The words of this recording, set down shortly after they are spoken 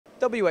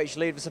WH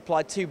Lead have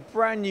supplied 2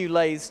 brand new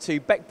lathes to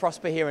Beck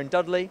Prosper here in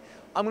Dudley.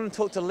 I'm going to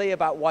talk to Lee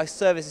about why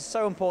service is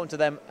so important to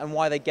them and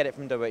why they get it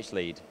from WH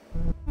Lead.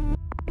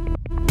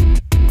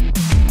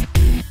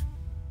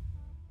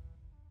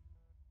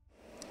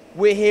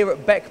 We're here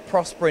at Beck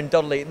Prosper in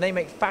Dudley, and they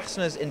make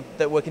fasteners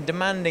that work in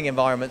demanding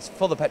environments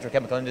for the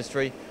petrochemical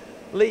industry.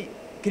 Lee,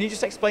 can you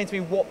just explain to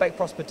me what Beck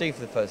Prosper do for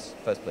the first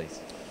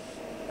please?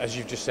 As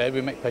you've just said,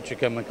 we make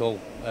petrochemical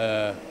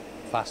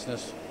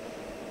fasteners,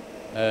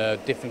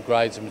 different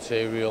grades of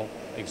material,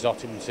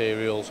 exotic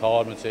materials,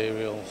 hard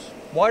materials.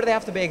 Why do they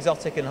have to be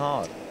exotic and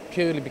hard?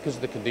 Purely because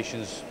of the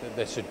conditions that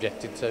they're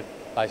subjected to,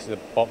 basically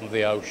the bottom of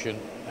the ocean,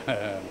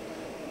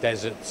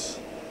 deserts,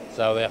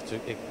 so they have to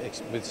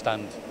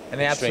withstand. And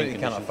they absolutely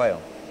cannot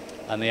fail.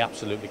 And they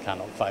absolutely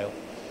cannot fail.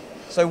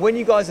 So when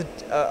you guys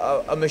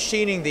are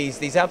machining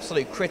these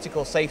absolute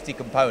critical safety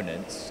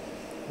components,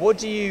 what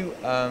do you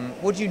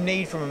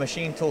need from a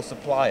machine tool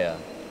supplier?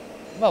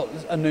 Well,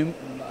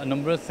 a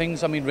number of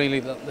things. I mean,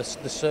 really, the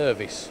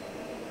service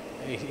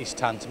is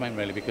tantamount,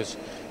 really, because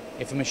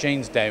if a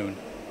machine's down,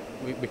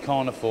 we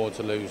can't afford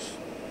to lose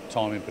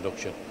time in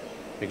production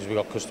because we've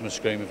got customers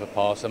screaming for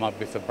parts. They might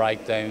be for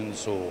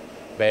breakdowns or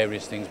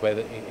various things where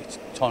it's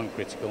time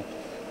critical.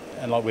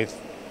 And like with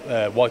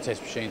White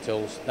House machine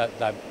tools,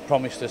 they've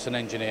promised us an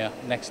engineer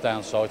next day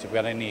on site if we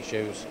had any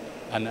issues,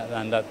 and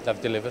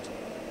they've delivered.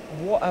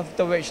 What have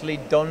WH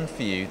Lead done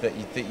for you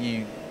that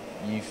you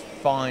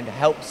find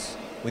helps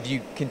with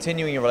you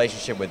continuing your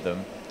relationship with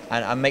them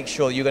and make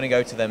sure you're going to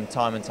go to them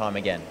time and time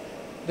again?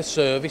 The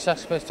service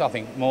aspect, I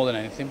think, more than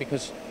anything,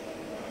 because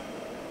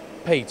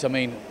Pete, I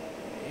mean,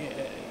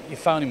 you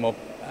phone him up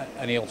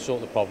and he'll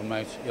sort the problem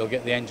out. He'll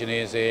get the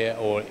engineers here,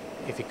 or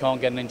if he can't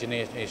get an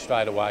engineer here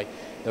straight away,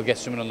 they'll get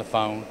someone on the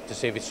phone to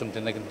see if it's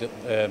something they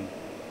can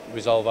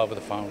resolve over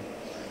the phone.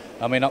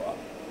 I mean,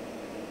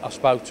 I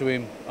spoke to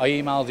him, I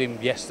emailed him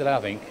yesterday, I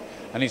think,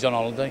 and he's on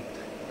holiday,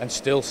 and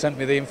still sent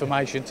me the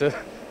information to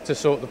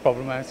sort the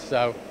problem out,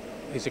 so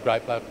he's a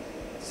great bloke.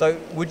 So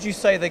would you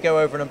say they go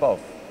over and above?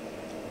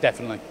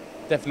 Definitely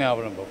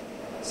over and above.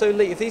 So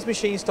Lee, if these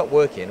machines stop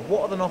working,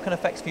 what are the knock-on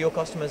effects for your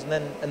customers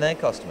and their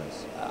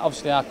customers?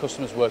 Obviously our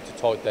customers work to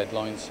tight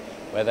deadlines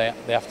where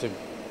they have to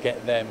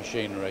get their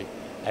machinery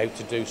out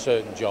to do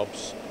certain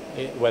jobs,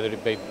 whether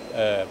it be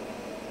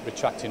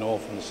retracting ore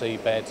from the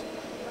seabed,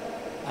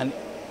 and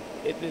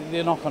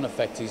the knock-on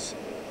effect is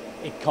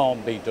it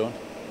can't be done.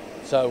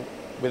 So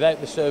without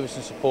the service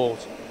and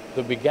support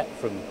that we get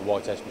from the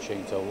White House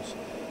machine tools,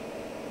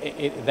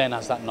 it then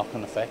has that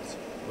knock-on effect,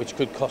 which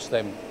could cost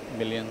them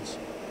millions.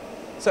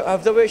 So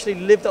have they actually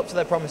lived up to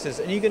their promises,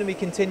 and are you going to be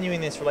continuing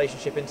this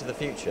relationship into the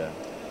future?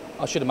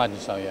 I should imagine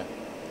so, yeah.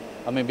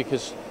 I mean,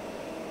 because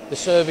the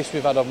service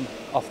we've had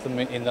off them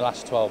in the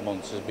last 12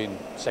 months has been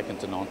second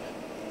to none.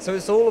 So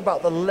it's all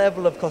about the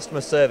level of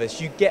customer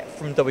service you get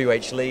from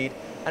WH Lead,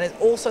 and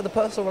it's also the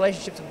personal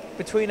relationships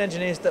between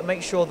engineers that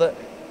make sure that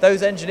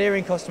those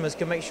engineering customers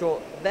can make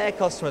sure their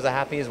customers are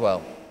happy as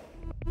well.